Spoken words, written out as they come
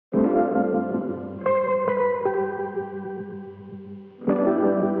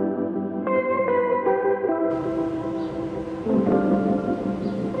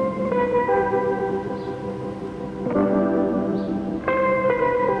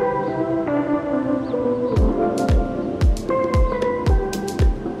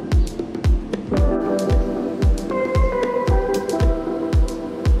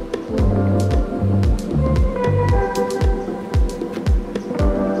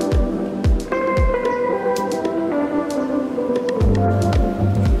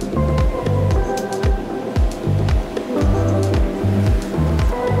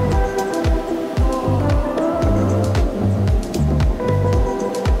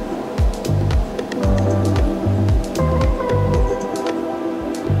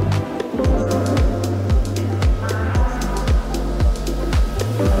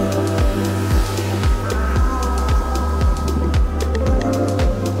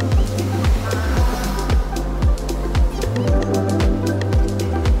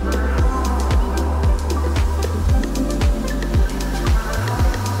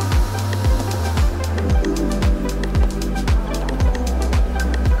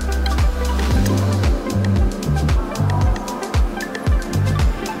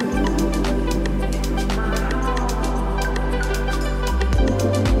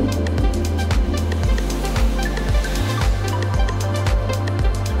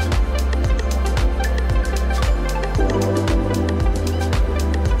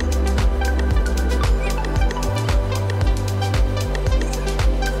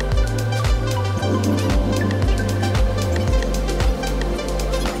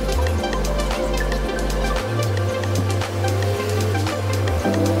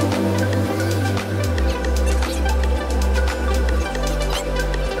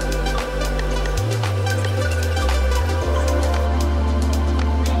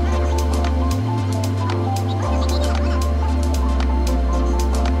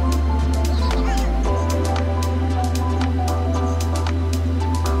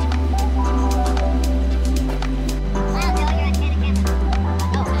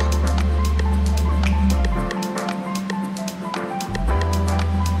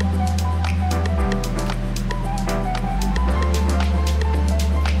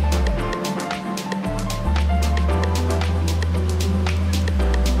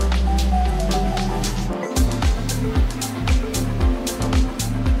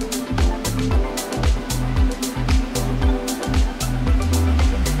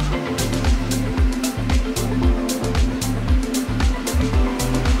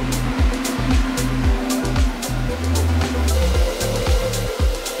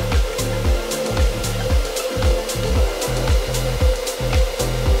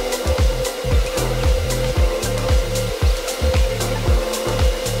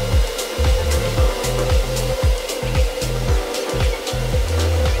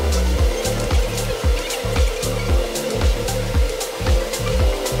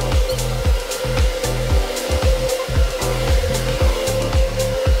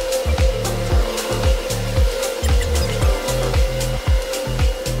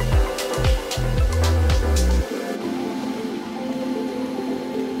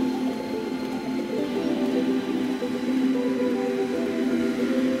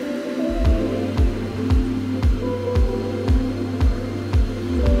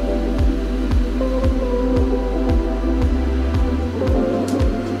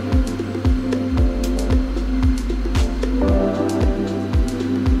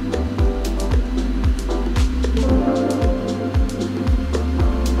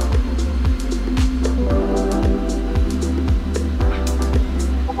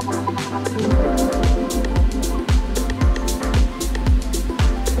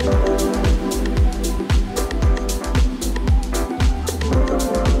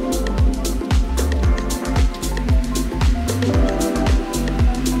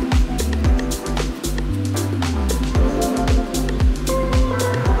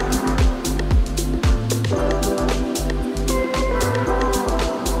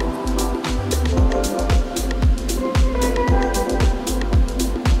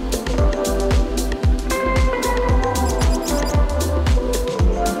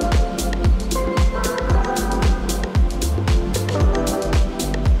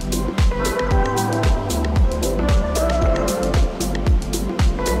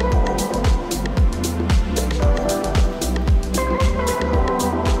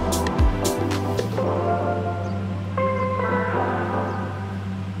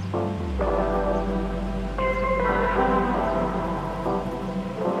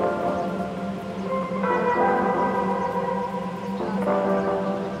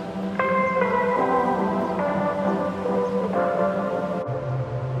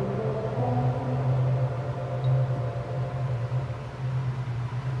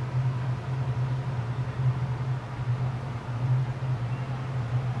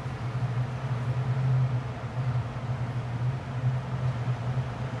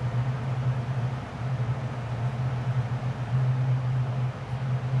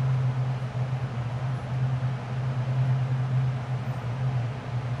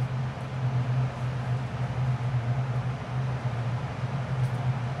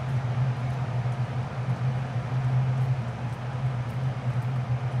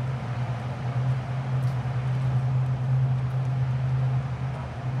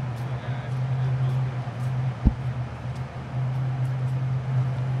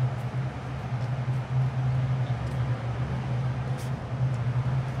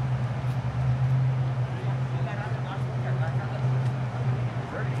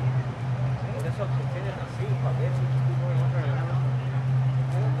esos que tienen así, paquetes, tipo de otro regalo.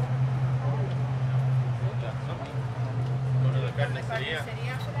 Uno de carnicería.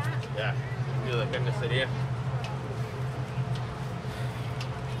 Yeah, do the carnicería.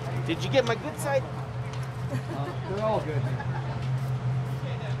 Did you get my good side? They're all good.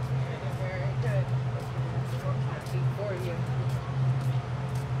 Very good. For you.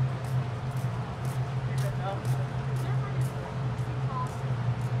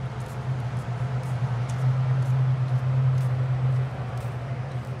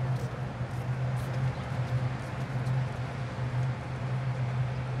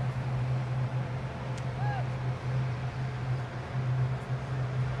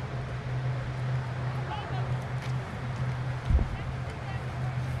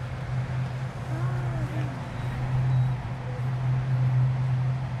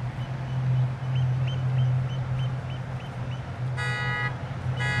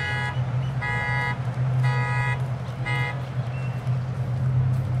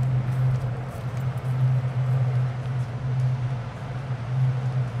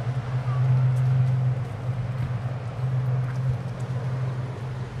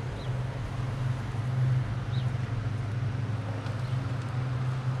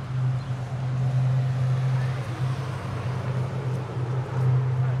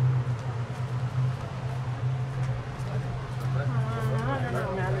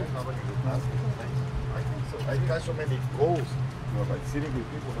 I got so many goals, you know, like sitting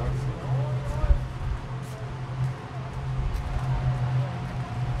with people now.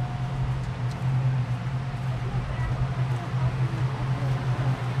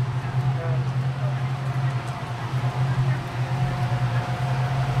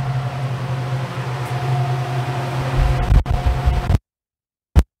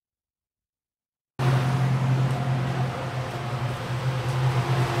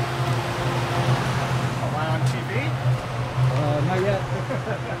 Not yet.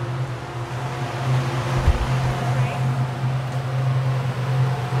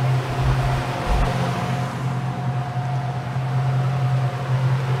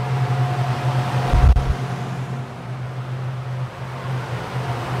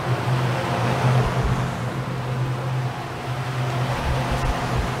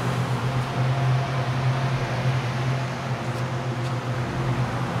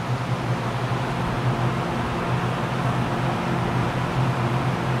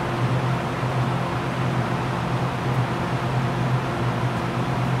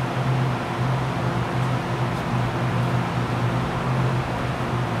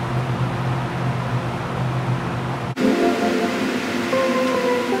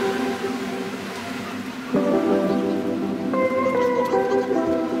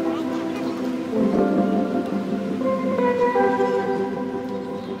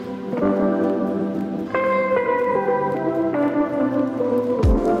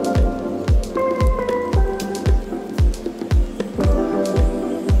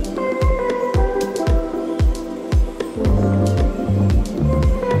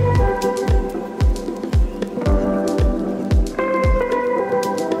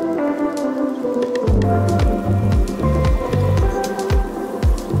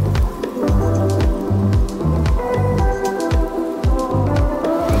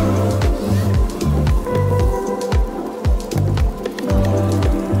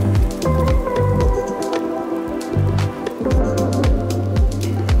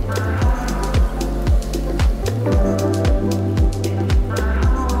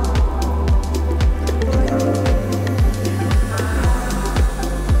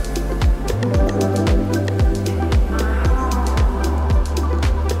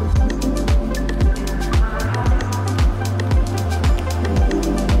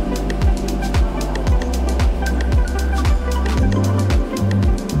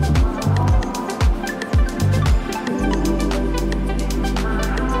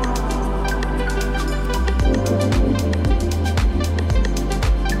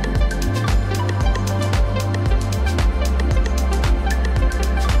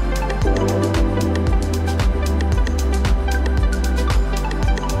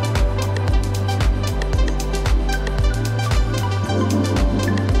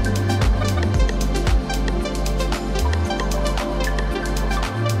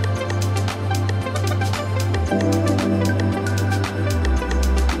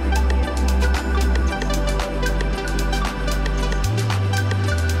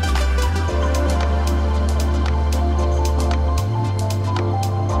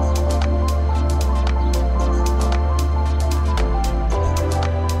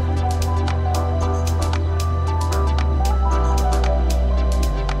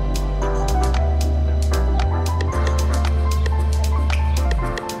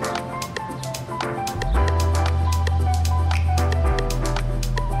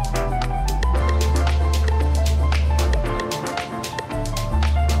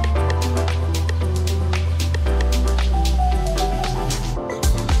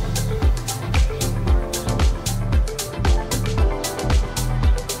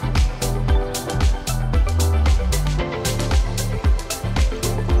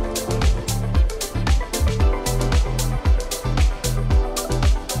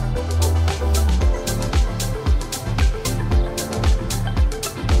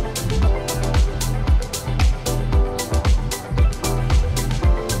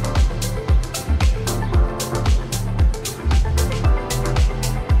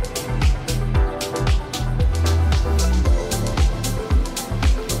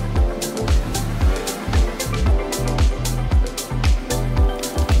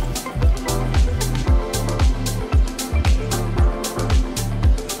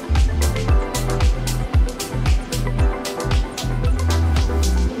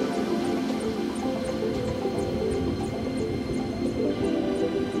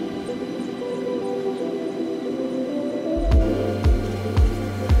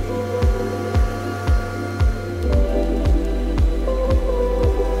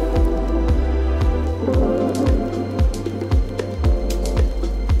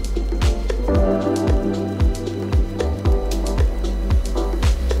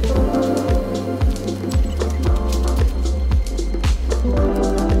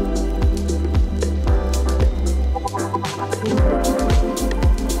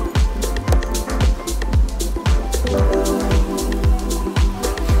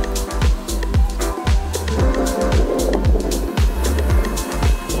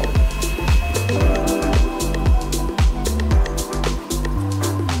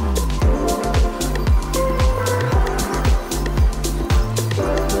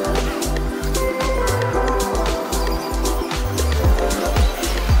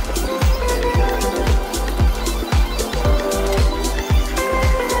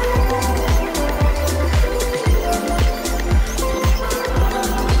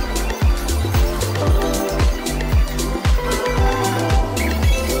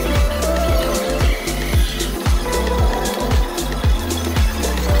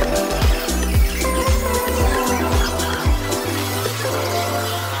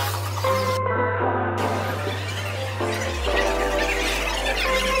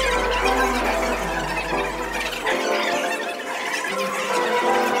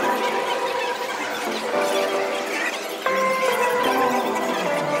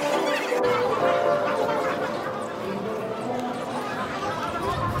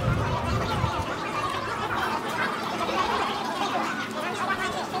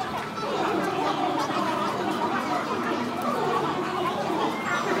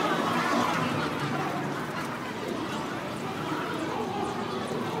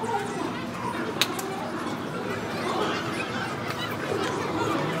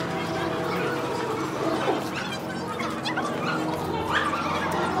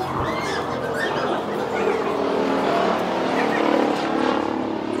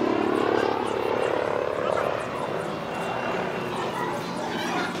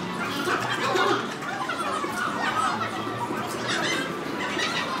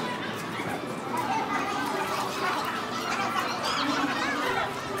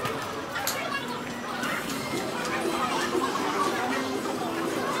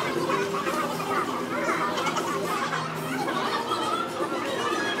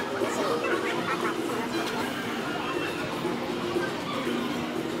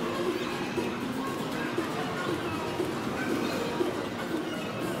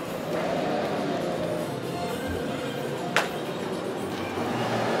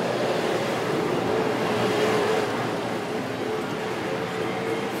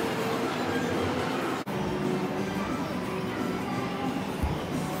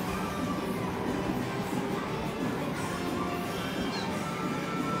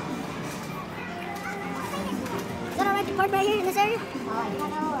 record right here in this area?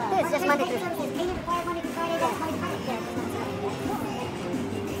 It's just Monday through Friday.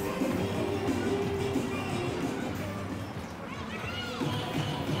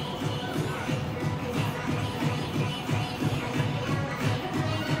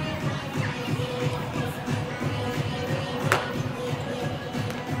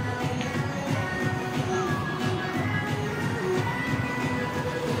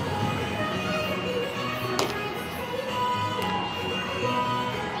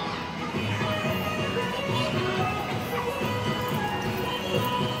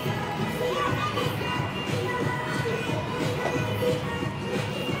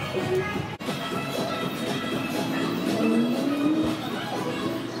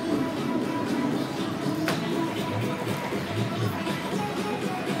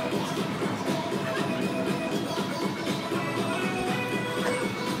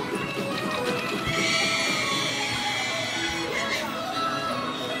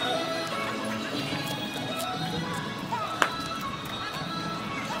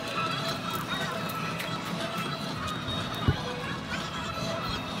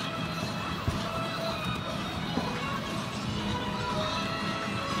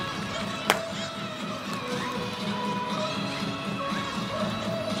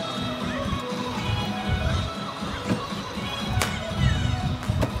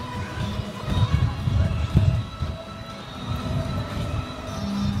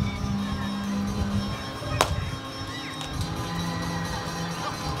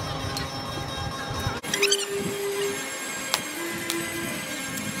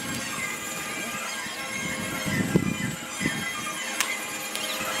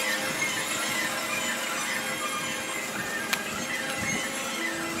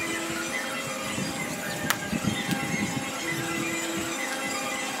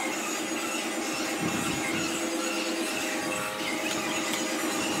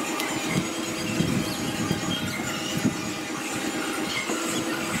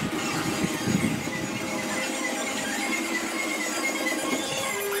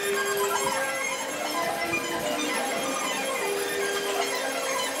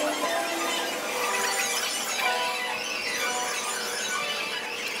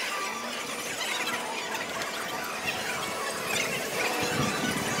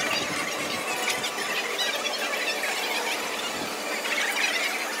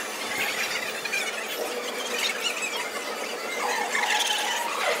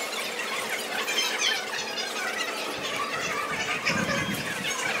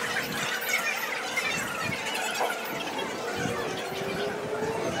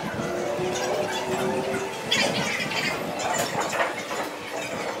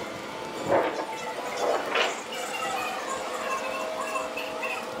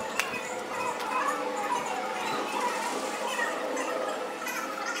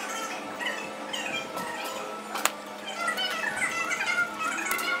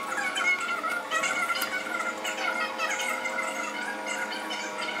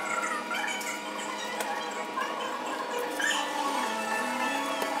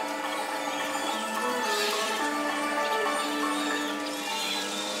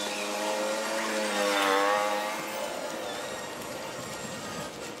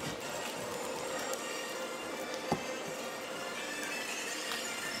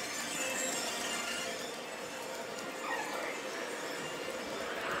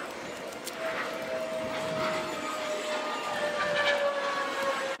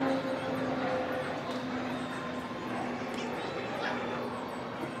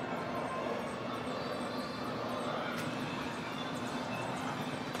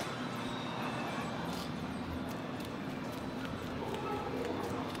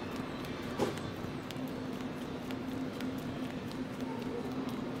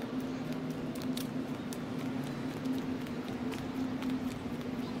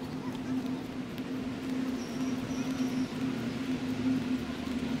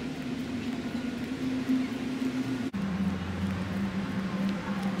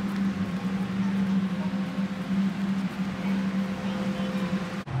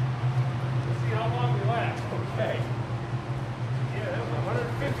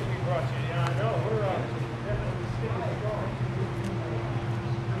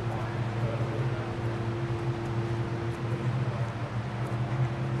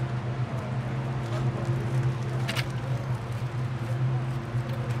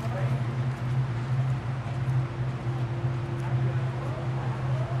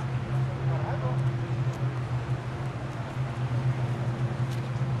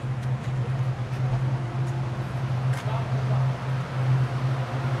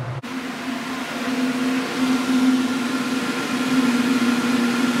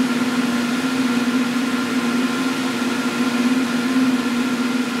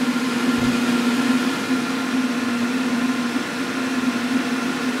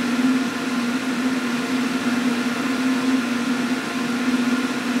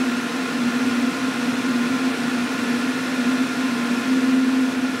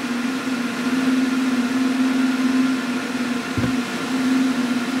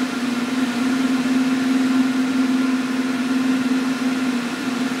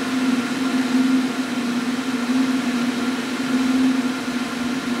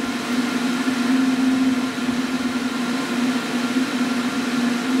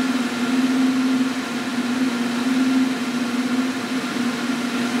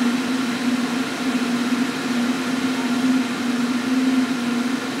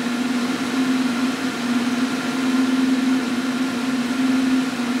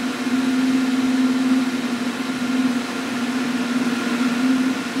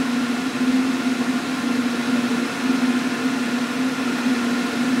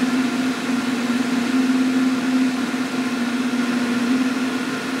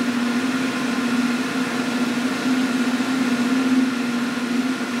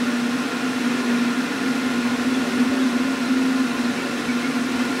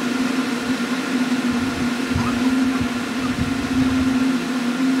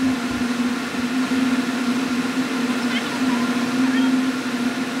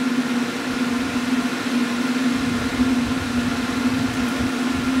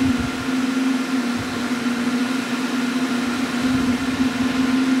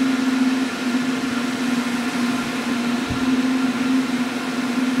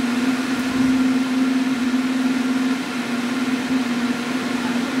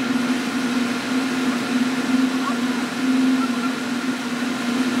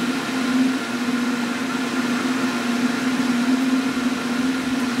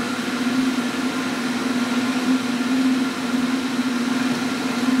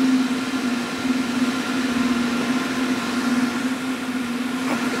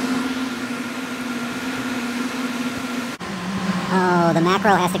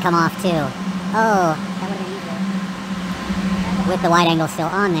 macro has to come off too. Oh, that would have been easier. With the wide angle still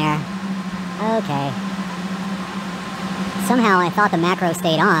on there. Okay. Somehow I thought the macro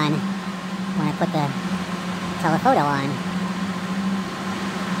stayed on when I put the telephoto on.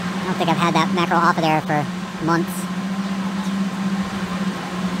 I don't think I've had that macro off of there for months.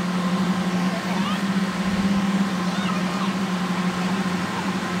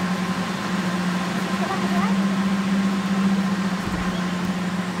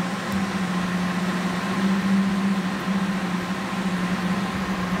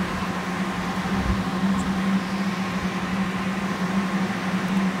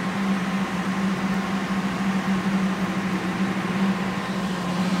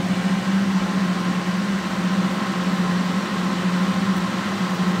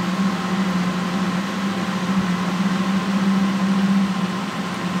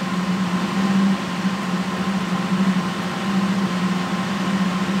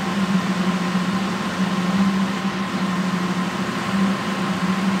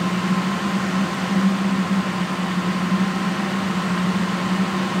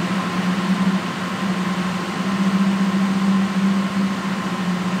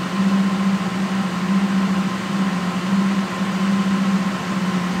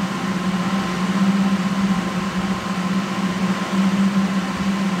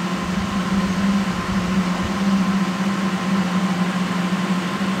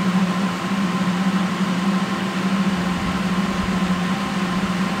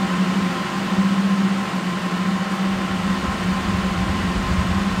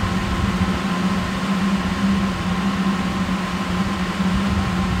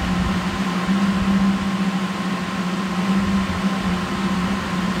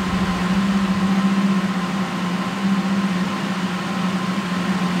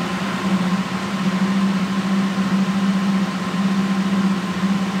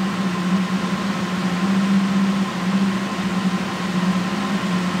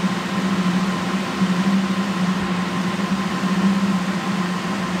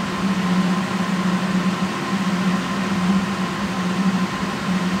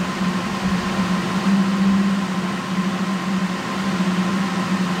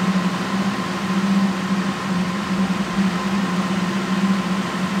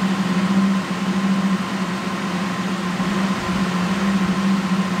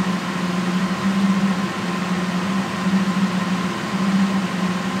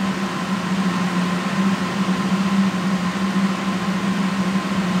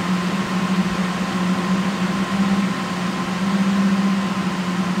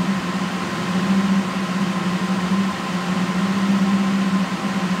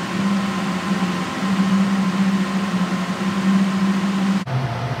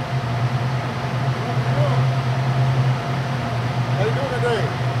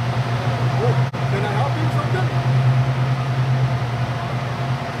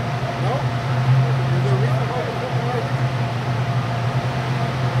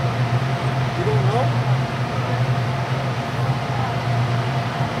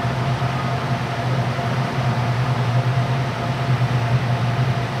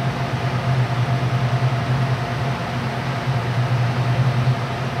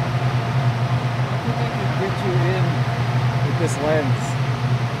 this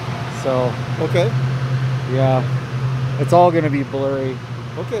lens. So Okay. yeah, it's all going to be blurry.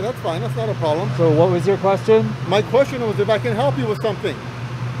 Okay, that's fine. That's not a problem. So what was your question? My question was if I can help you with something.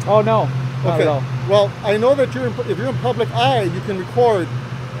 Oh no, not Okay. at all. Well, I know that if you're in public eye, you can record,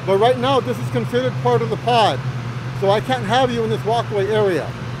 but right now this is considered part of the pod, so I can't have you in this walkway area.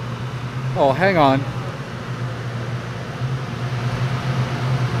 Oh, hang on.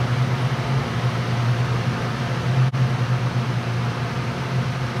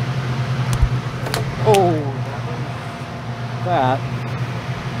 Oh, that.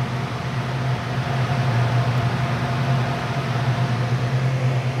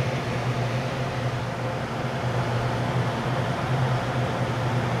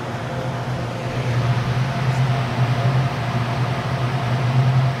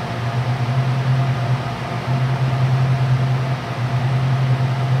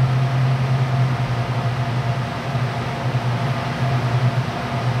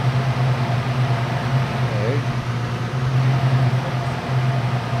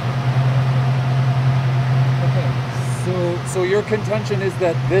 So your contention is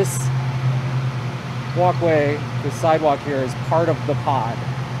that this walkway, this sidewalk here, is part of the pod?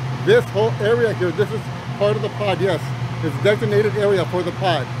 This whole area here, this is part of the pod, yes. It's designated area for the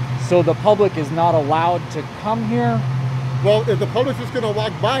pod. So the public is not allowed to come here? Well, if the public's just going to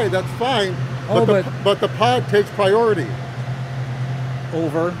walk by, that's fine, Oh, but the pod takes priority. but- So, okay, so you're saying that the public is not allowed to come here? But the public is not allowed to come here? But the pod takes priority. Oh, but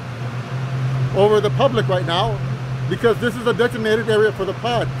Over. over the public right now, because this is a designated area for the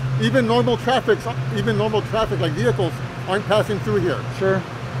pod. Even normal traffic like vehicles aren't passing through here. Sure.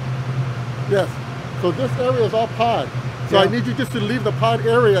 Yes. So this area is all pod. So Yeah. I need you just to leave the pod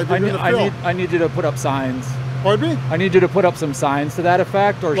area. I need you to put up signs. Pardon me? I need you to put up some signs to that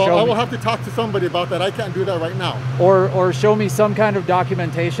effect, or Well, show I me, will have to talk to somebody about that. I can't do that right now. or show me some kind of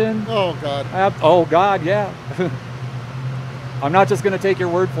documentation. Oh God. Oh God, yeah. I'm not just going to take your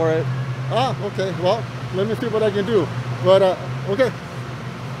word for it. Ah, okay. Well, let me see what I can do. But okay.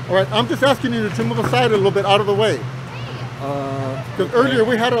 All right. I'm just asking you to move aside a little bit out of the way. Because earlier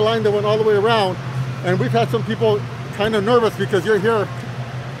we had a line that went all the way around, and we've had some people kind of nervous because you're here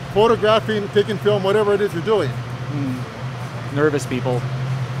photographing, taking film, whatever it is you're doing. Nervous people.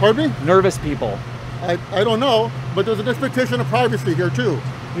 Pardon me? Nervous people. I don't know, but there's an expectation of privacy here too.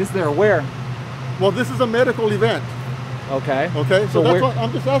 Is there? Where? Well, this is a medical event. Okay. Okay, so that's where- what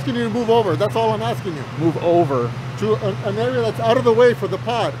I'm just asking you to move over. That's all I'm asking you. Move over. To an area that's out of the way for the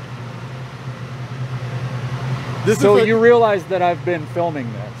pod. So you realize that I've been filming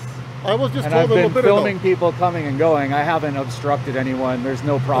this. I was just And told I've a little been bit filming ago. people coming and going. I haven't obstructed anyone. There's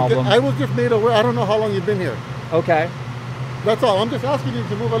no problem. Okay, I was just made aware. I don't know how long you've been here. Okay. That's all. I'm just asking you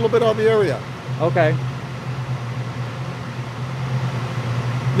to move a little bit out of the area. Okay.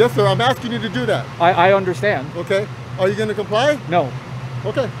 Yes, sir. I'm asking you to do that. I understand. Okay. Are you going to comply? No.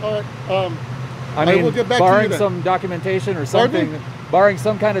 Okay. All right. I mean, will get back to you barring then. some documentation or Pardon something, barring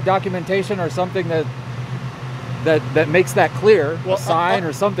some kind of documentation or something that makes that clear, Well, a sign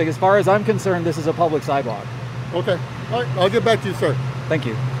or something. As far as I'm concerned, this is a public sidewalk. Okay. All right. I'll get back to you, sir. Thank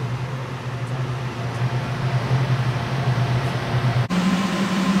you.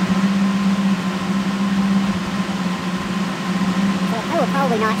 So I will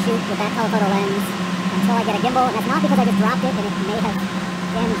probably not shoot with that telephoto lens until I get a gimbal, and that's not because I just dropped it and it may have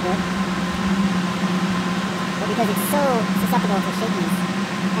damaged it, but because it's so susceptible to shakiness.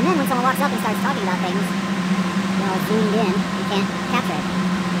 And then when someone walks up and starts talking about things, you know, zoomed in, you can't capture it.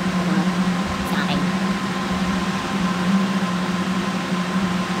 Stopping.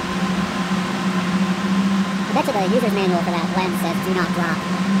 I bet you the user's manual for that lens says do not drop.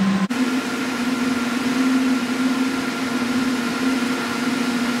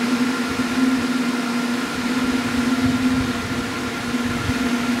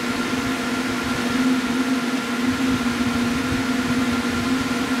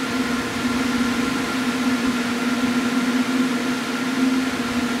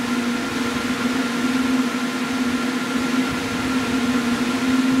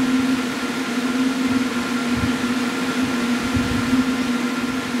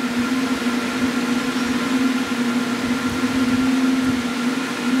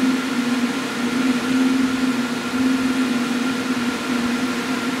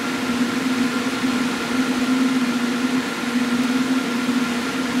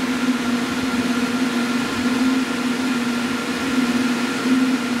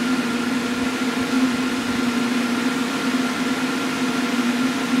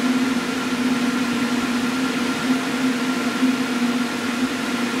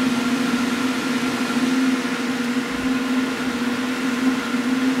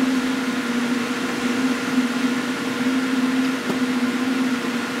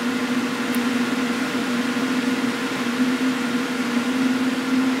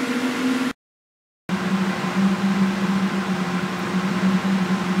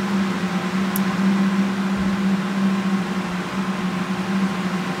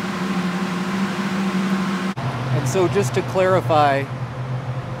 So just to clarify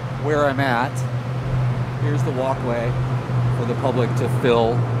where I'm at, here's the walkway for the public to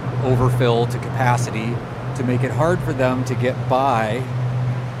overfill to capacity to make it hard for them to get by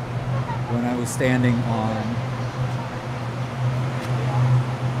when I was standing on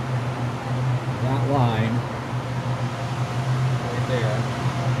that line right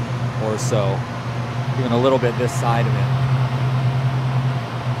there or so, even a little bit this side of it.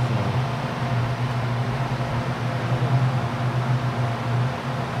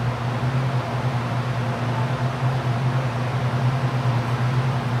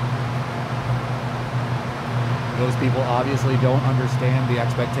 Those people obviously don't understand the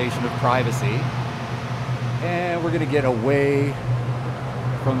expectation of privacy. And we're going to get away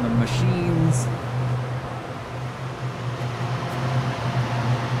from the machines.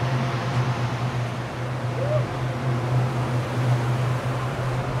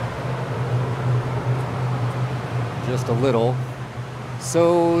 Just a little.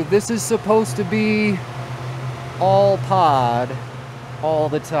 So this is supposed to be all pod all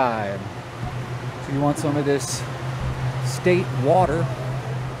the time. So you want some of this state water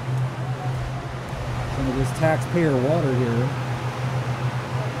some of this taxpayer water here.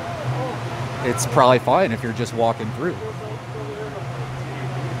 It's probably fine if you're just walking through.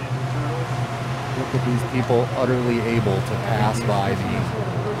 Look at these people utterly able to pass by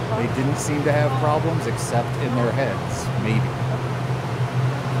me. They didn't seem to have problems except in their heads, maybe.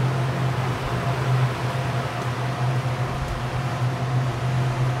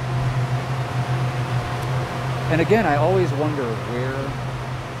 And again, I always wonder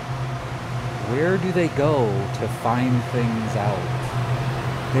where do they go to find things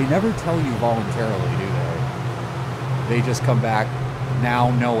out? They never tell you voluntarily, do they? They just come back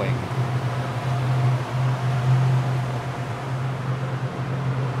now knowing.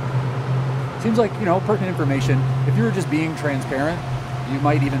 Seems like, you know, pertinent information. If you were just being transparent, you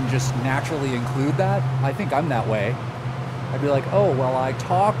might even just naturally include that. I think I'm that way. I'd be like, oh, well, I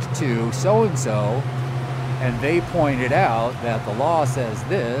talked to so-and-so, and they pointed out that the law says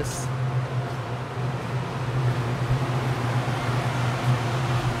this.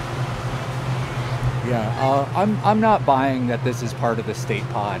 Yeah, I'm not buying that this is part of the state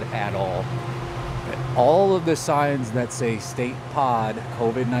pod at all. All of the signs that say state pod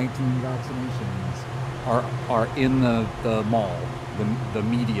COVID-19 vaccinations are in the mall, the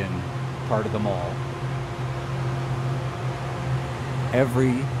median part of the mall.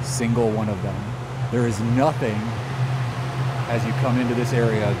 Every single one of them. There is nothing as you come into this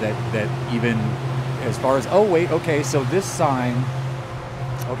area that even as far as, oh wait, okay, so this sign,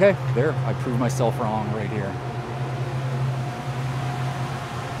 okay, there, I proved myself wrong right here.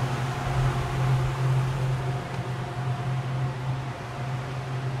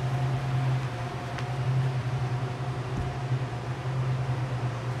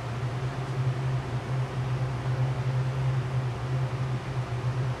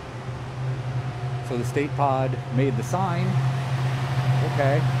 So the state pod made the sign.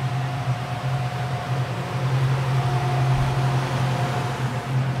 Okay.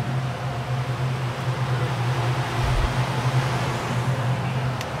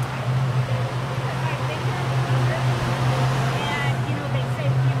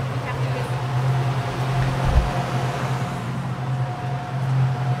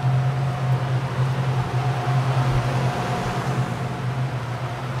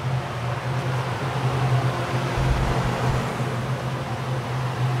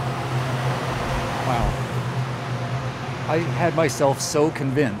 I had myself so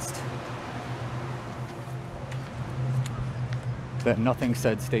convinced that nothing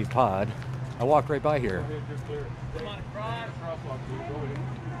said state pod. I walked right by here.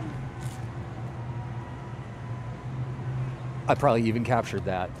 I probably even captured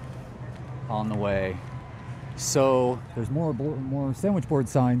that on the way. So there's more sandwich board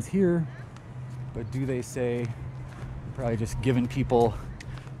signs here, but do they say, probably just giving people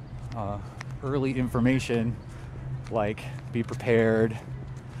early information like be prepared,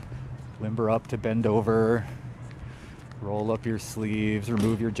 limber up to bend over, roll up your sleeves,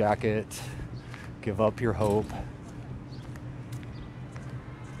 remove your jacket, give up your hope.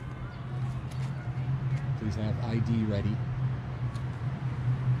 Please have ID ready.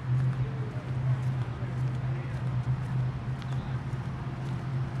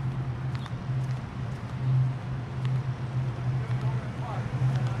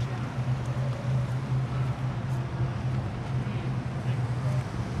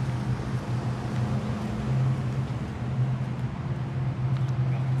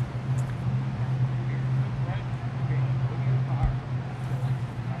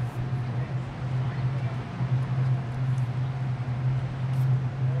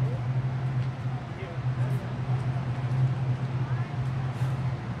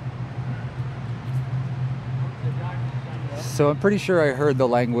 So I'm pretty sure I heard the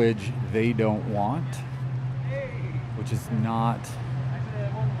language they don't want, which is not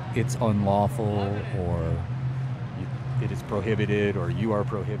it's unlawful or it is prohibited or you are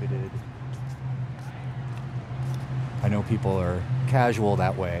prohibited. I know people are casual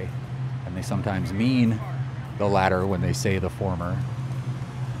that way and they sometimes mean the latter when they say the former.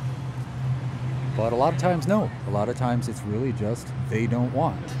 But a lot of times, no. A lot of times it's really just they don't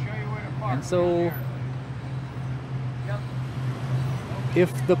want. And so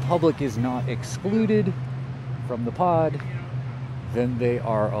if the public is not excluded from the pod, then they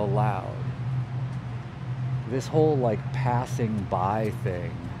are allowed. This whole like passing by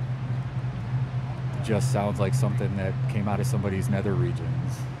thing just sounds like something that came out of somebody's nether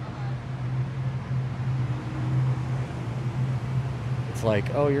regions. It's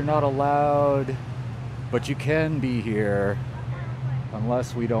like, oh, you're not allowed, but you can be here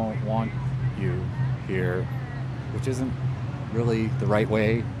unless we don't want you here, which isn't really the right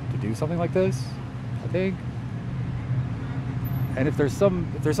way to do something like this. I think. And if there's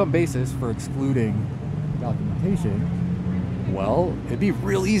some basis for excluding documentation, well, it'd be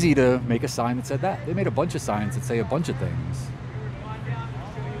real easy to make a sign that said that. They made a bunch of signs that say a bunch of things.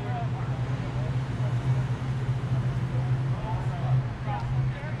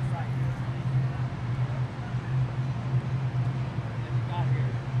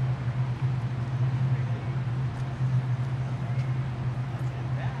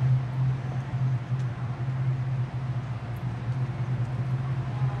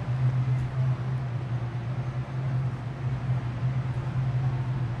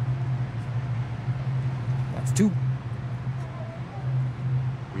 That's 2.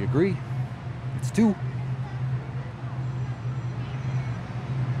 We agree. It's 2.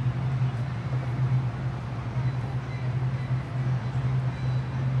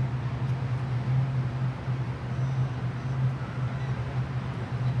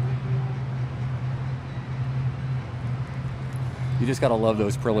 You just gotta love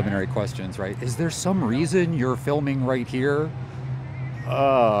those preliminary questions, right? Is there some reason you're filming right here?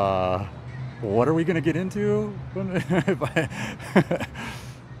 What are we gonna get into? What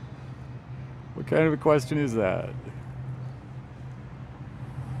kind of a question is that?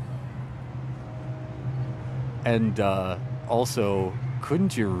 And also,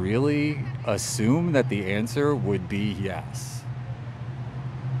 couldn't you really assume that the answer would be yes?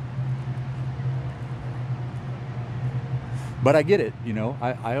 But I get it, you know,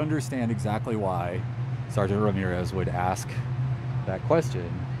 I understand exactly why Sergeant Ramirez would ask that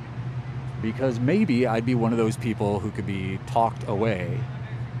question, because maybe I'd be one of those people who could be talked away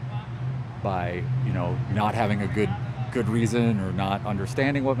by, you know, not having a good reason, or not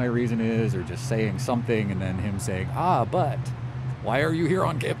understanding what my reason is, or just saying something and then him saying, but why are you here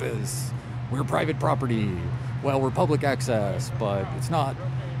on campus? We're private property. Well, we're public access, but it's not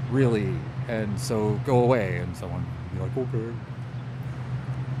really, and so go away. And someone would be like, okay,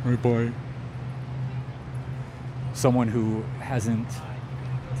 right, bye. Someone who hasn't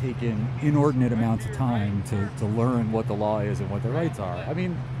taken inordinate amounts of time to learn what the law is and what their rights are. I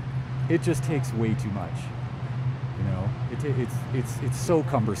mean, it just takes way too much. You know, it's so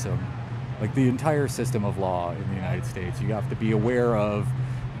cumbersome. Like the entire system of law in the United States, you have to be aware of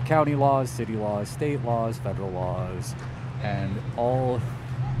county laws, city laws, state laws, federal laws, and all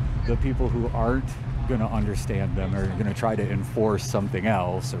the people who aren't going to understand them are going to try to enforce something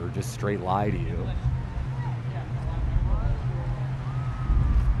else or just straight lie to you.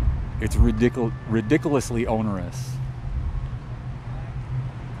 It's ridiculously onerous.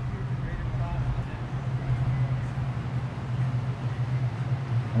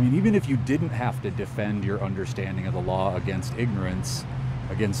 I mean, even if you didn't have to defend your understanding of the law against ignorance,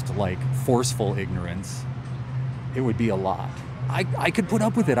 against like forceful ignorance, it would be a lot. I could put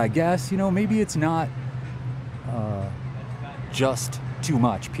up with it, I guess. You know, maybe it's not just too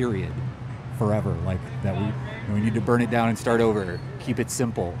much, period, forever. Like that we need to burn it down and start over. Keep it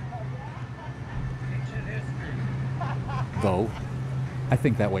simple. Though, I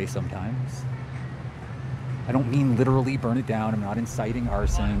think that way sometimes. I don't mean literally burn it down. I'm not inciting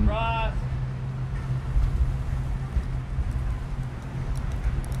arson.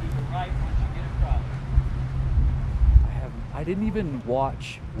 I didn't even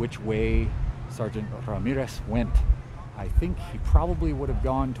watch which way Sergeant Ramirez went. I think he probably would have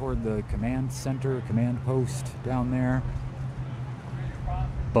gone toward the command center, command post down there.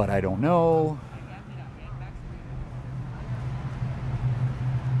 But I don't know.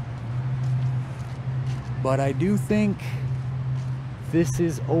 But I do think this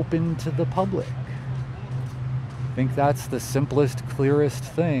is open to the public. I think that's the simplest, clearest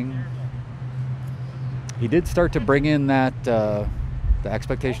thing. He did start to bring in that the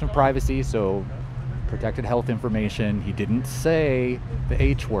expectation of privacy, so protected health information. He didn't say the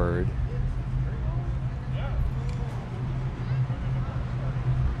H word.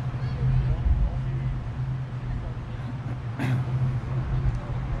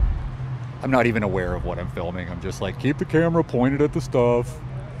 I'm not even aware of what I'm filming. I'm just like, keep the camera pointed at the stuff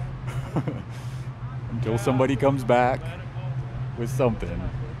until somebody comes back with something.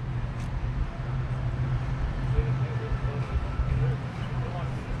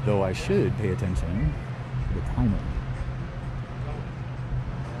 Though I should pay attention to the timer.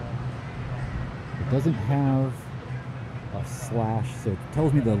 It doesn't have a slash, so it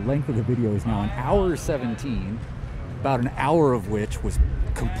tells me the length of the video is now 1 hour 17, about an hour of which was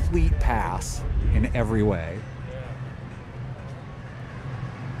complete pass in every way.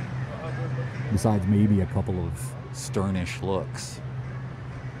 Besides maybe a couple of sternish looks.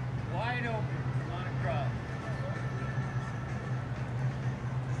 Wide open, on across.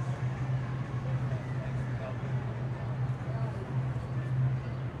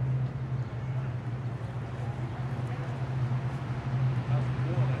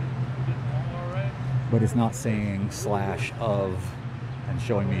 but it's not saying /of and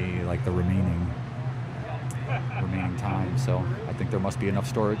showing me like the remaining time. So I think there must be enough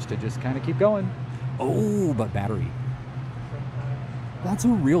storage to just kind of keep going. Oh, but battery. That's a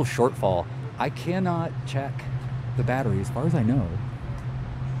real shortfall. I cannot check the battery as far as I know.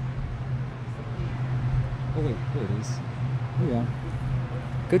 Oh wait, there it is. Oh yeah.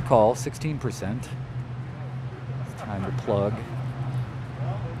 Good call, 16%. It's time to plug.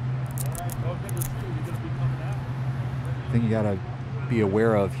 Thing you gotta be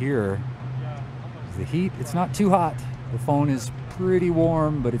aware of here is the heat. It's not too hot. The phone is pretty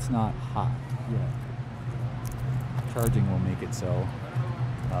warm, but it's not hot yet. Charging will make it so.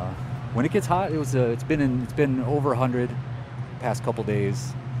 When it gets hot, it's been over 100 the past couple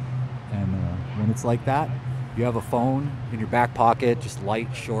days, and when it's like that, you have a phone in your back pocket, just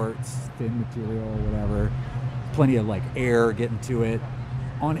light shorts, thin material, whatever, plenty of like air getting to it.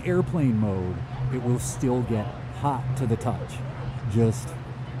 On airplane mode, it will still get hot to the touch, just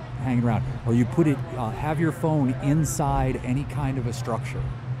hanging around. Or you put it, have your phone inside any kind of a structure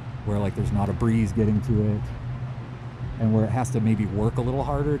where like there's not a breeze getting to it, and where it has to maybe work a little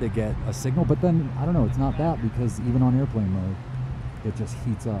harder to get a signal. But then, I don't know, it's not that, because even on airplane mode, it just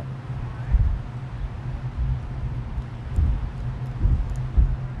heats up.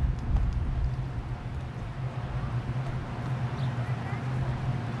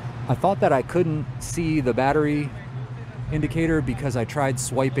 I thought that I couldn't see the battery indicator because I tried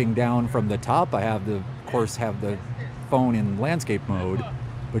swiping down from the top. I have of course have the phone in landscape mode,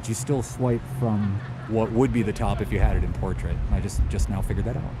 but you still swipe from what would be the top if you had it in portrait. I just now figured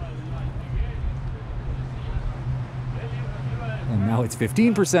that out. And now it's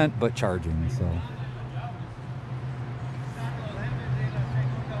 15%, but charging, so.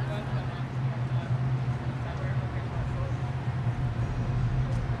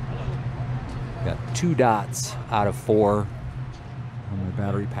 Got 2 dots out of 4 on the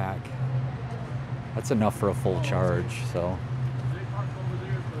battery pack. That's enough for a full charge, so.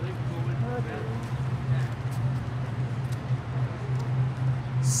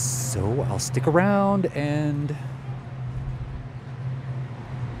 So I'll stick around and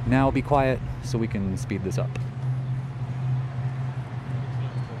now be quiet so we can speed this up.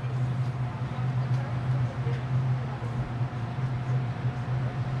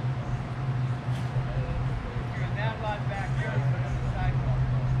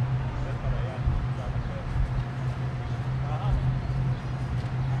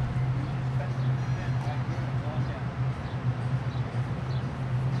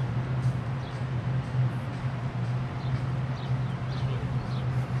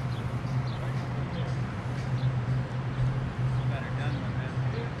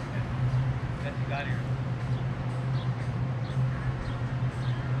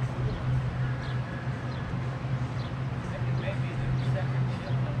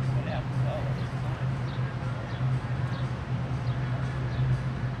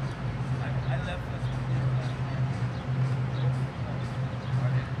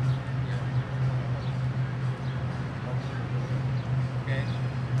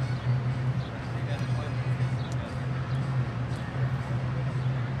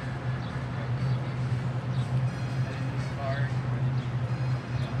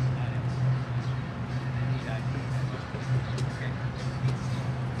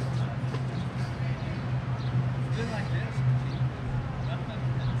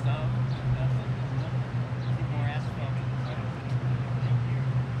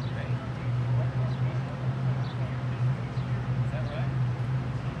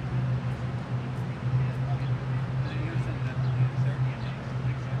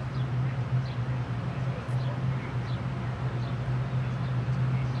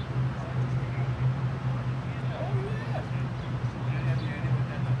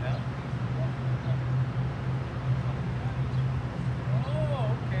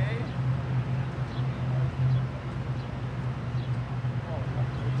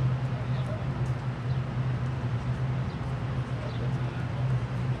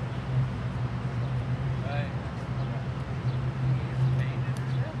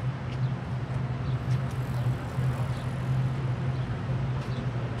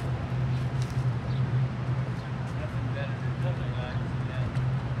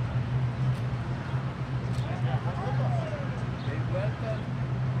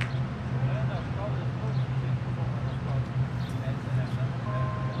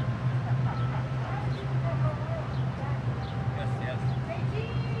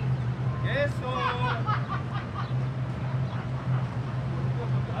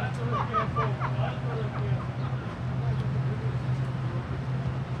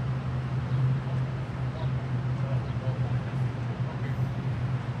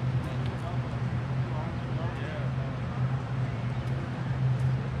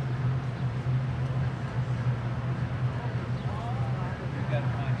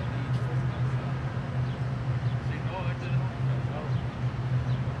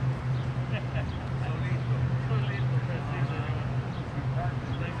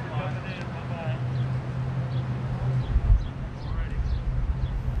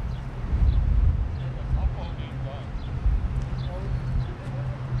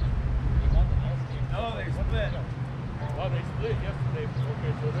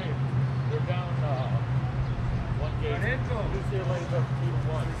 They're down one gate. UCLA's up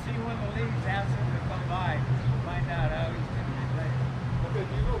 2-1. See when the leaves ask him to come by, find out how he's going to play. Okay,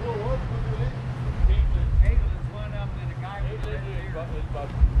 do you know who it was? Caitlin's one of them, and a guy with a red beard. About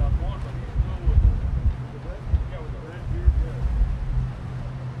one, but he's still with the red. Yeah, with the red beard. Yeah.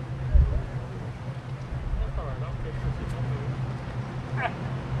 That's all right. I'll take this.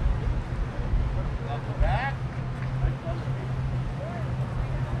 Welcome back.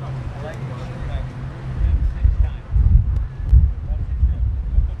 I like your shirt. I've been 6 times. That's the trip.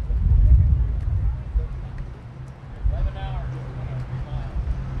 11 hours, 3 miles.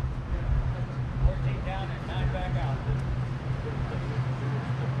 14 down and 9 back out.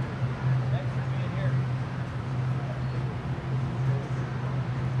 Thanks for being here.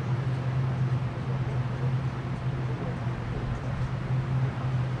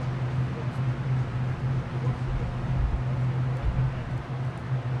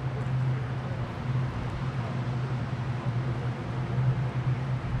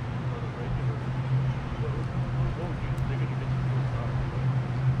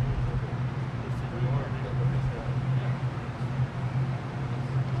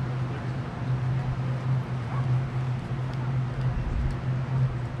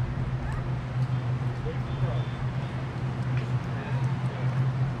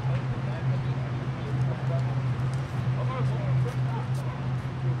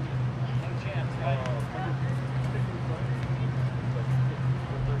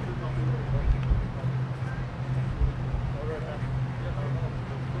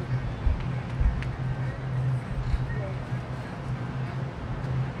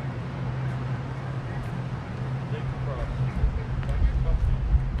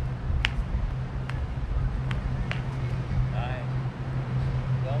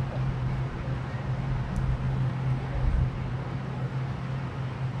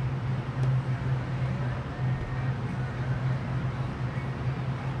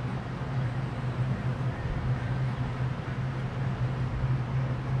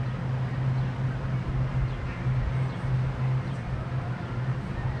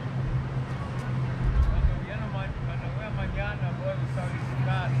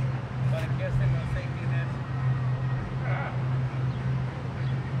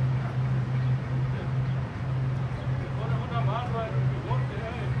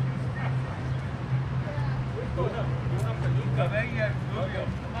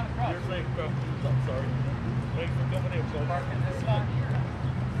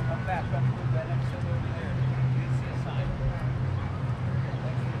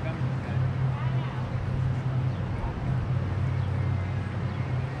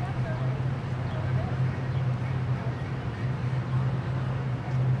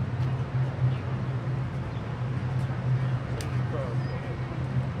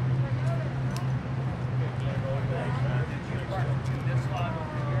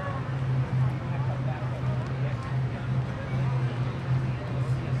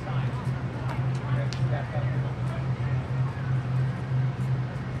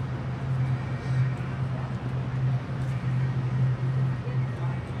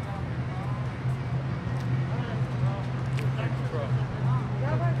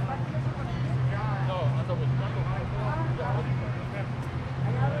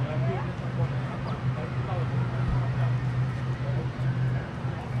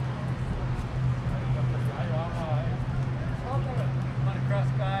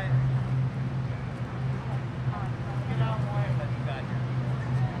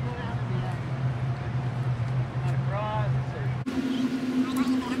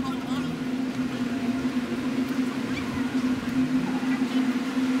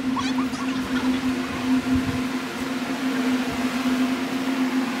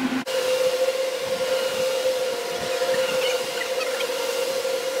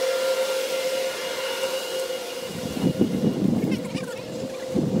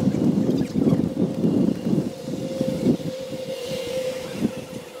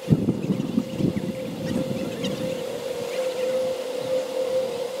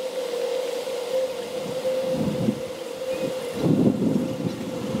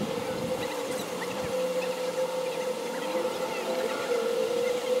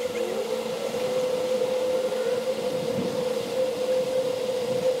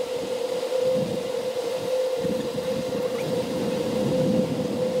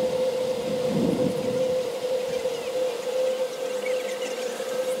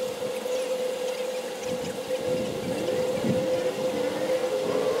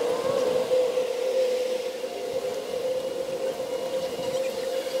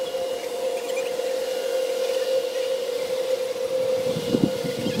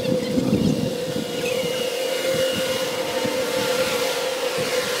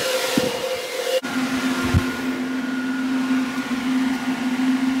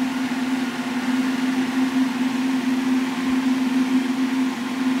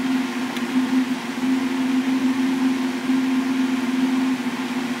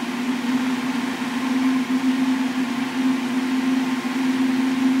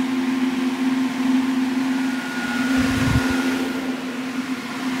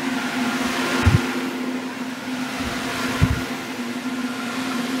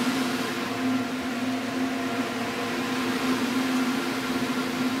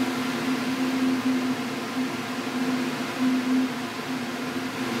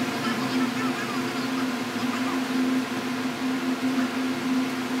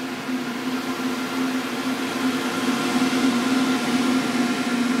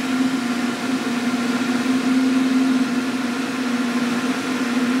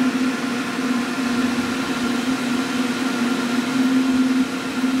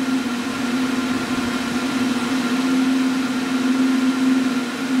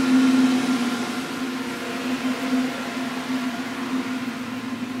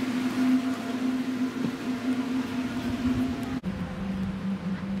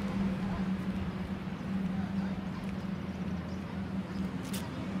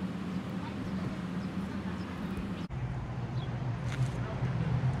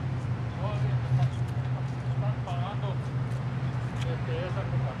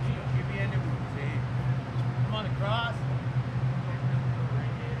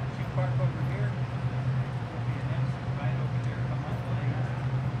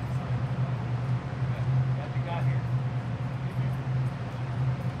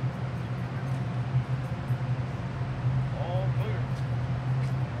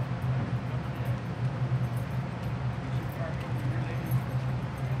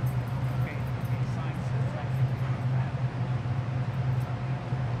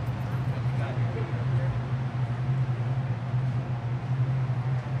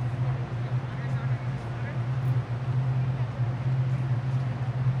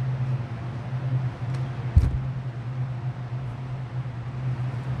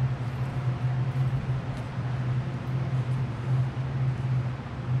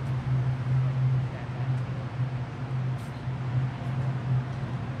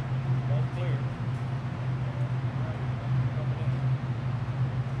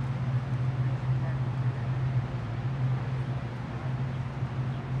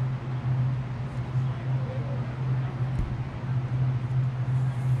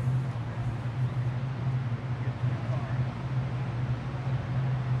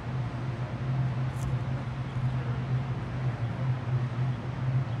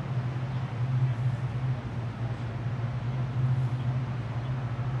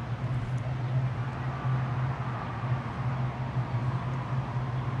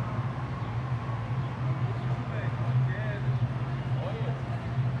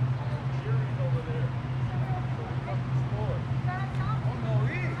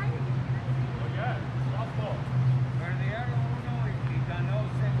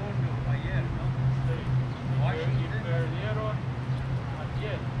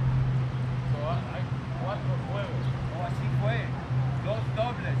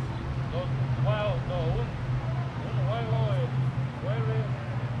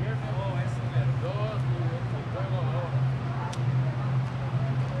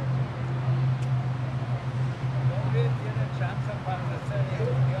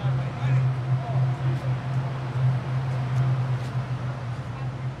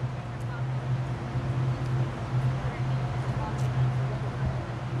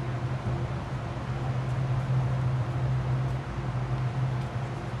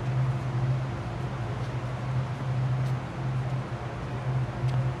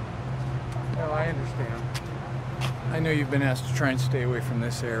 you've been asked to try and stay away from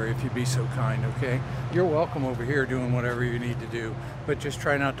this area if you'd be so kind, okay? You're welcome over here doing whatever you need to do, but just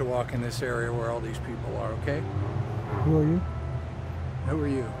try not to walk in this area where all these people are, okay? Who are you? Who are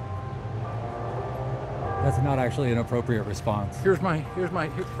you? That's not actually an appropriate response. Here's my,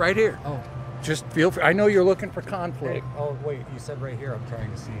 right here. Oh. Just feel free. I know you're looking for conflict. Oh, wait, you said right here. I'm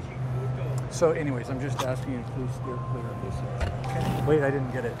trying to see. So anyways, I'm just asking you to please steer clear of this area, okay? Wait, I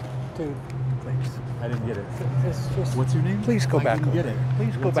didn't get it. Dude, please. I didn't get it. Just What's your name? please go I back didn't over get there. it.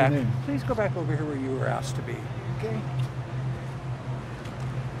 Please go What's your back. name? Please go back over here where you were asked to be, okay?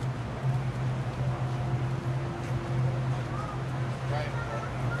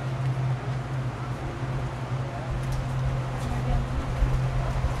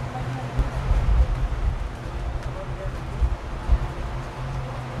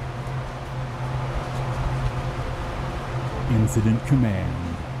 Incident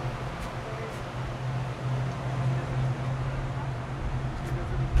Command.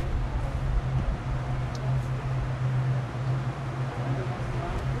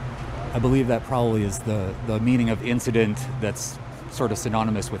 I believe that probably is the meaning of incident that's sort of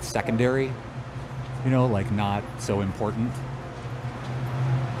synonymous with secondary, you know, like not so important.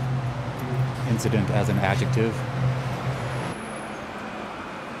 Incident as an adjective.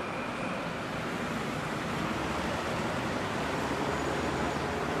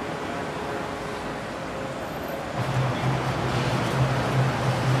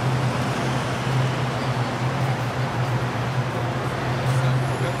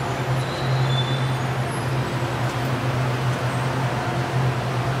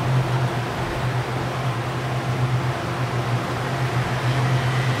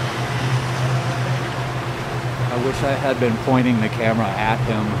 I wish I had been pointing the camera at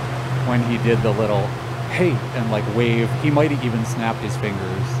him when he did the little hey and like wave. He might have even snapped his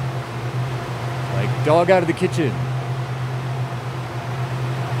fingers. Like, dog out of the kitchen.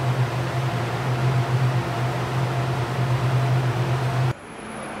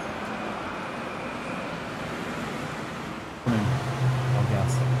 Oh,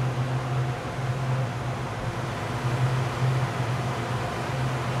 yes.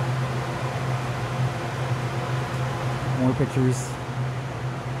 More pictures.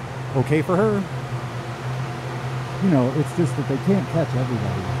 Okay for her. You know, it's just that they can't catch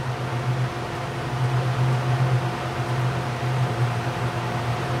everybody.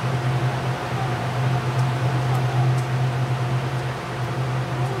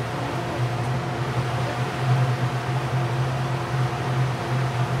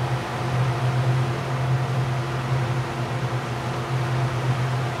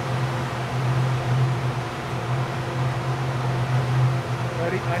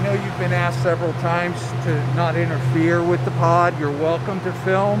 I know you've been asked several times to not interfere with the pod. You're welcome to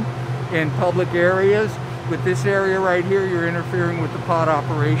film in public areas. With this area right here, you're interfering with the pod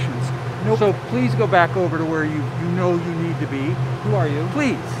operations. Nope. So please go back over to where you know you need to be. Who are you?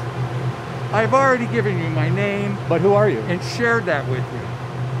 Please. I've already given you my name. But who are you? And shared that with you.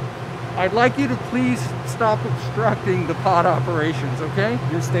 I'd like you to please stop obstructing the pod operations, okay?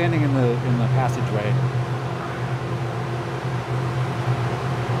 You're standing in the passageway.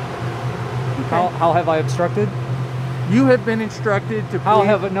 How have I obstructed? You have been instructed to. How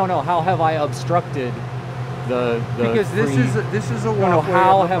have I obstructed the because this is a walkway. No,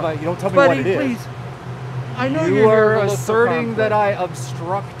 how have I? You don't tell me Buddy, what it is. Please. I know you you're are here to look for asserting that conflict. I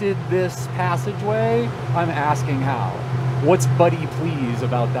obstructed this passageway. I'm asking how. What's buddy please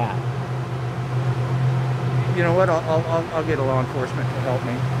about that? You know what? I'll get a law enforcement to help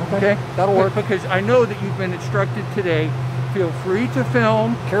me. Okay, that'll work. Because I know that you've been instructed today. Feel free to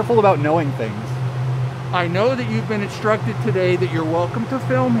film. Careful about knowing things. I know that you've been instructed today that you're welcome to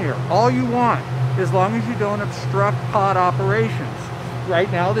film here. All you want, as long as you don't obstruct pod operations.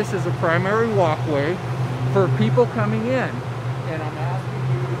 Right now, this is a primary walkway for people coming in. And I'm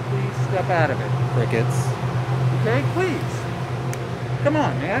asking you to please step out of it. Crickets. Okay, please. Come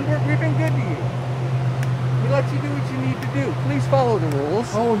on, man. We've been good to you. We let you do what you need to do. Please follow the rules.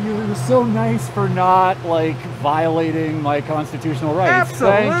 Oh, you were so nice for not, like, violating my constitutional rights.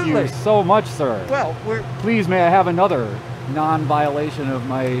 Absolutely. Thank you so much, sir. Well, Please, may I have another non-violation of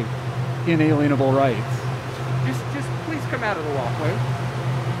my inalienable rights? Just please come out of the walkway.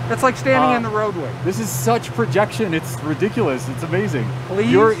 That's like standing in the roadway. This is such projection. It's ridiculous. It's amazing. Please?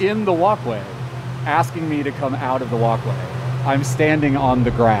 You're in the walkway, asking me to come out of the walkway. I'm standing on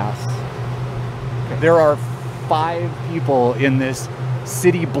the grass. Okay. There are 5 people in this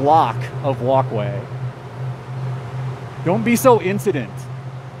city block of walkway. Don't be so incident.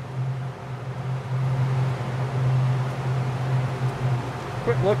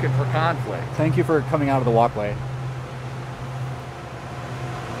 Quit looking for conflict. Thank you for coming out of the walkway.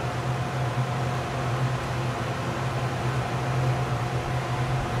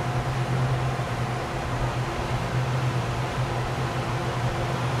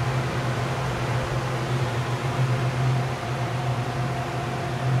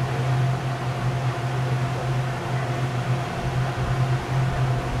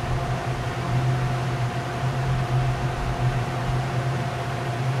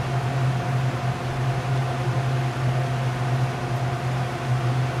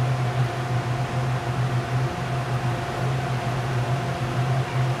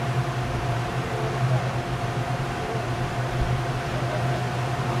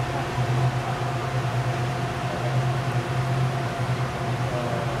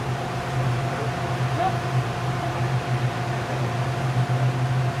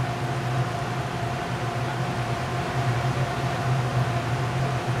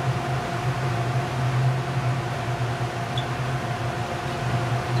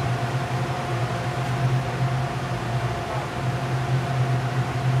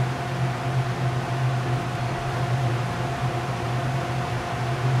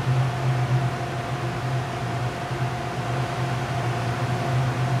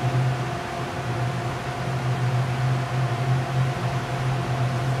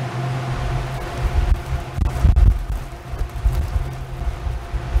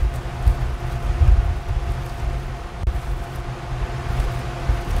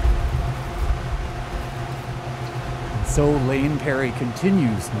 So Lane Perry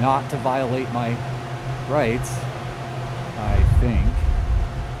continues not to violate my rights, I think.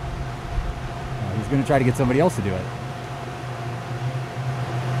 He's going to try to get somebody else to do it.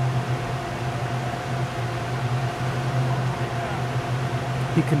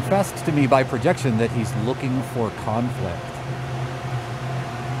 He confessed to me by projection that he's looking for conflict.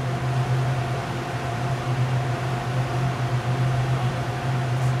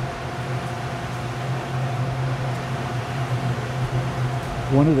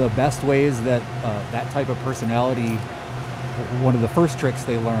 One of the best ways that that type of personality, one of the first tricks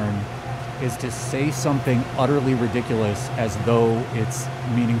they learn is to say something utterly ridiculous as though it's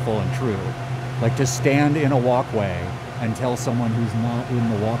meaningful and true. Like to stand in a walkway and tell someone who's not in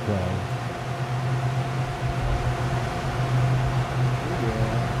the walkway.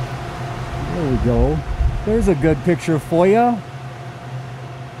 There we go. There's a good picture for you.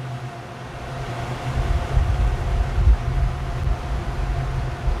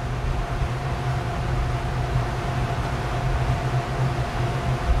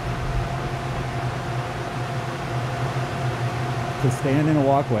 To stand in a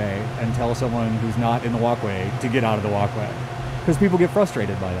walkway and tell someone who's not in the walkway to get out of the walkway. Because people get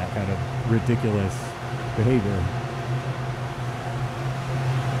frustrated by that kind of ridiculous behavior.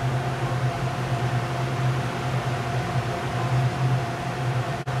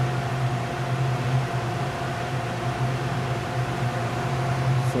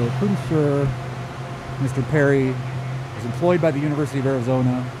 So pretty sure Mr. Perry is employed by the University of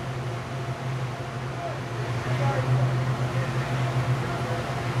Arizona.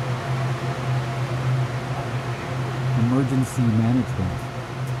 Emergency management.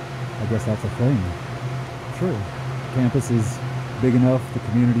 I guess that's a thing. Sure. Campus is big enough, the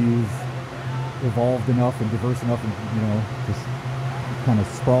community is evolved enough and diverse enough and, you know, just kind of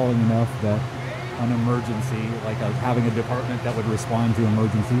sprawling enough that an emergency, like having a department that would respond to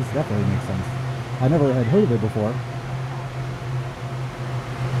emergencies, definitely makes sense. I never had heard of it before.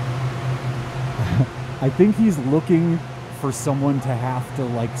 I think he's looking for someone to have to,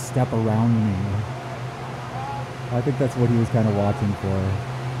 like, step around me. I think that's what he was kind of watching for.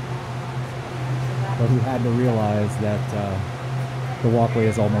 But he had to realize that the walkway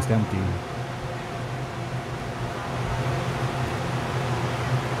is almost empty.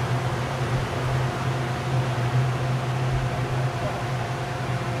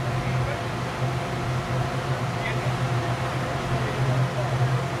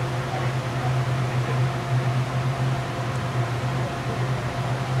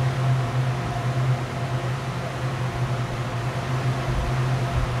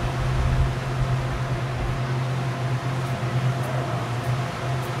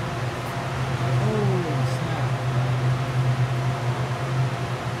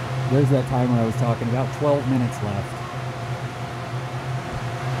 There's that timer I was talking about, 12 minutes left.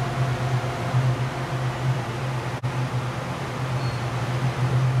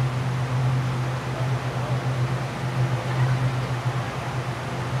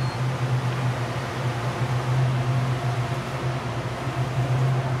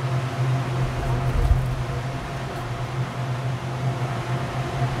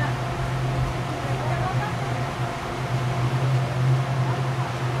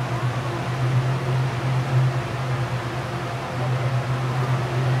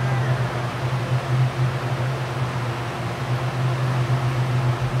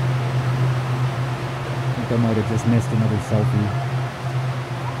 I might have just missed another selfie.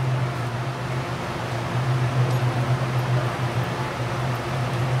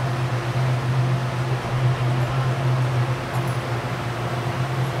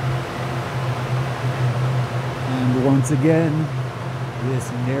 And once again,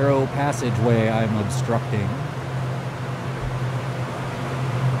 this narrow passageway I'm obstructing.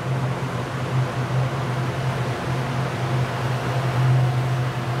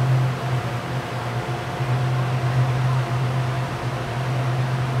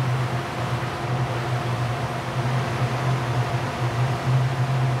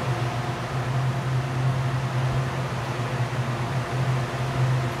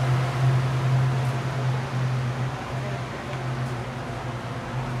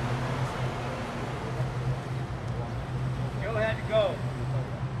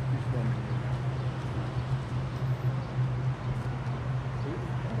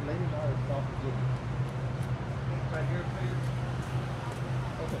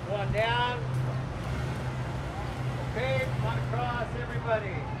 One down. Okay, one across,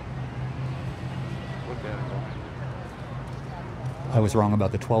 everybody. I was wrong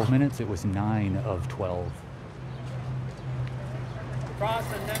about the 12 minutes. It was 9 of 12. Cross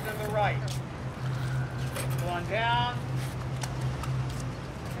and then to the right. One on down.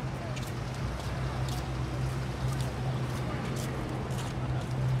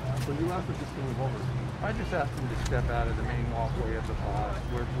 So you asked us just to move over. I just asked him to step out of the main walkway of the pod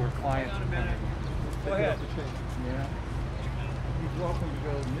where clients are coming. Go ahead. Yeah. He's welcome to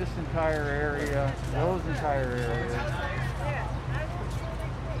go in this entire area, those entire areas.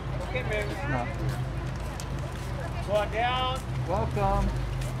 Okay, baby. It's not clear. Go on down. Welcome.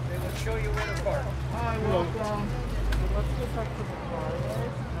 They will show you where to park. Hi, welcome. Let's go back to the car.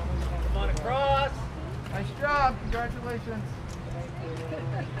 Come on across. Nice job. Congratulations.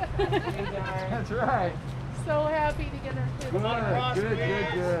 That's right. So happy to get her kids. Come on across, Good, please.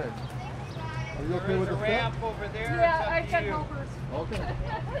 good, good. Are you okay There is with a the ramp step? over there. Yeah, It's up I to can you. help her. Okay.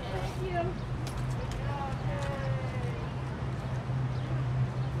 Thank you.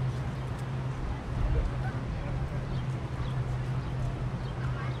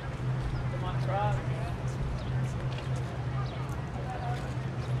 Come on across.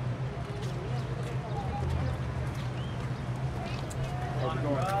 Come on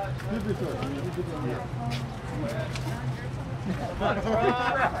across. Excuse me, sir. Come on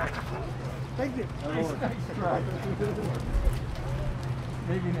across. Thank you. Nice try.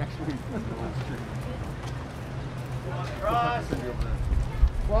 Maybe next week. Come on across.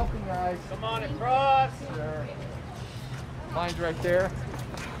 Welcome, guys. Come on across. Sure. Mine's right there.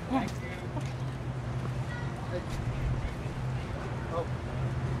 Come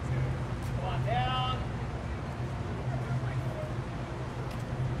on down.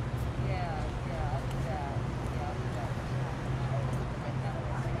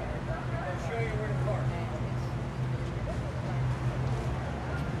 They'll show you where to park.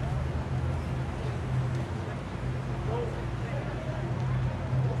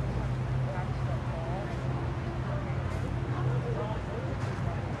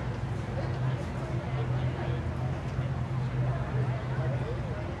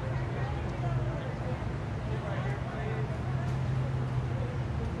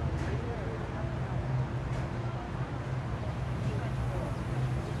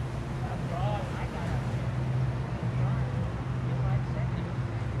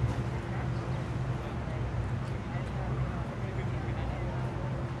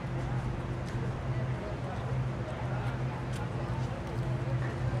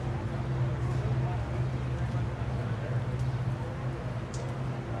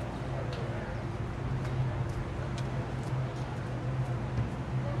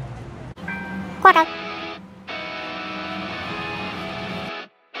 Quack out.